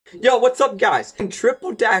Yo, what's up, guys?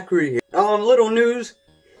 Triple Daiquiri here. Little news,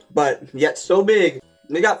 but yet so big.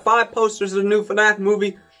 We got 5 posters of the new FNAF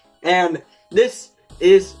movie, and this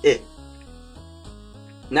is it.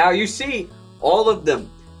 Now you see all of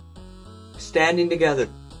them standing together,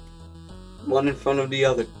 one in front of the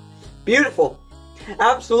other. Beautiful.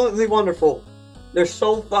 Absolutely wonderful. They're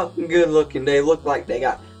so fucking good looking. They look like they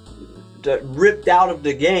got ripped out of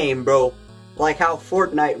the game, bro. Like how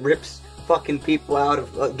Fortnite rips fucking people out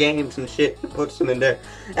of games and shit and puts them in there.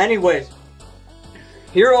 Anyways,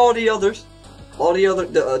 here are all the others.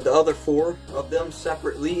 The other 4 of them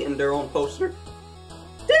separately in their own poster.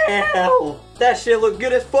 Damn! That shit look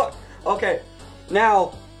good as fuck. Okay,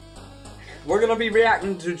 now we're gonna be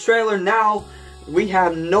reacting to the trailer now. We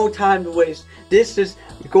have no time to waste. This is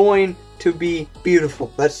going to be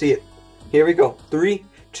beautiful. Let's see it. Here we go. 3,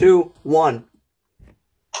 2, 1.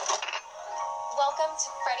 Welcome to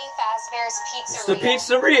Freddy Fazbear's Pizzeria. It's the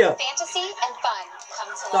pizzeria. Fantasy and fun come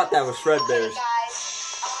to life. Thought that was Fredbear's. Hey guys.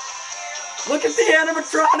 Look at the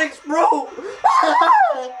animatronics, bro. It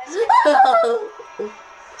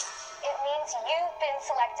means you've been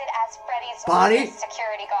selected as Freddy's Bonnie?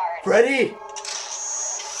 security guard. Freddy.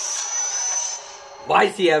 Why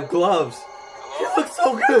does he have gloves? He looks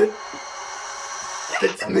so good. Give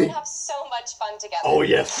it to me. We'll have so much fun together. Oh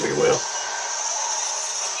yes, we will.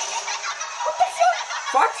 What the fuck?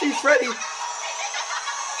 Foxy Freddy.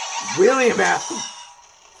 William Afton.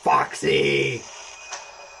 Foxy.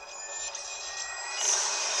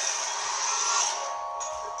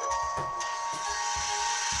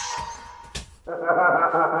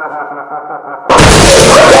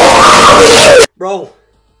 Bro,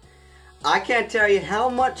 I can't tell you how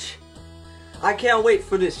much I can't wait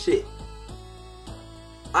for this shit.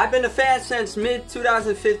 I've been a fan since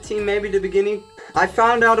mid-2015, maybe the beginning. I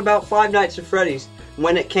found out about Five Nights at Freddy's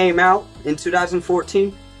when it came out in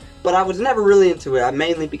 2014, but I was never really into it. I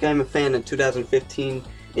mainly became a fan in 2015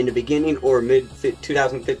 in the beginning or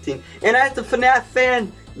mid-2015. And as a FNAF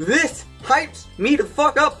fan, this hypes me the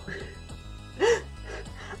fuck up.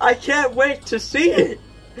 I can't wait to see it.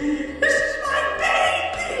 This is my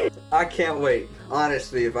baby. I can't wait.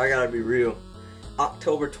 Honestly, if I gotta be real.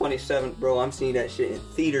 October 27th, bro, I'm seeing that shit in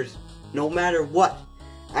theaters. No matter what.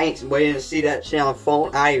 I ain't waiting to see that shit on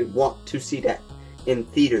phone. I want to see that in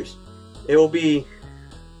theaters. It will be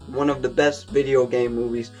one of the best video game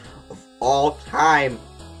movies of all time.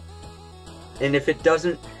 And if it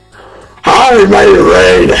doesn't, I'm ready to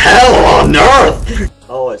rain hell on earth.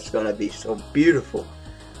 Oh, it's gonna be so beautiful.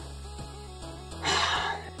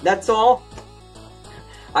 That's all.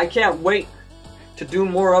 I can't wait to do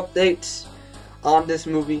more updates on this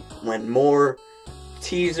movie when more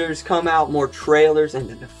teasers come out, more trailers, and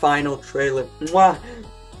then the final trailer. Mwah.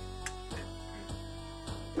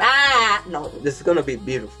 Ah, no, this is gonna be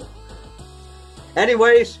beautiful.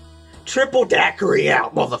 Anyways, Triple Daiquiri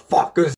out, motherfuckers.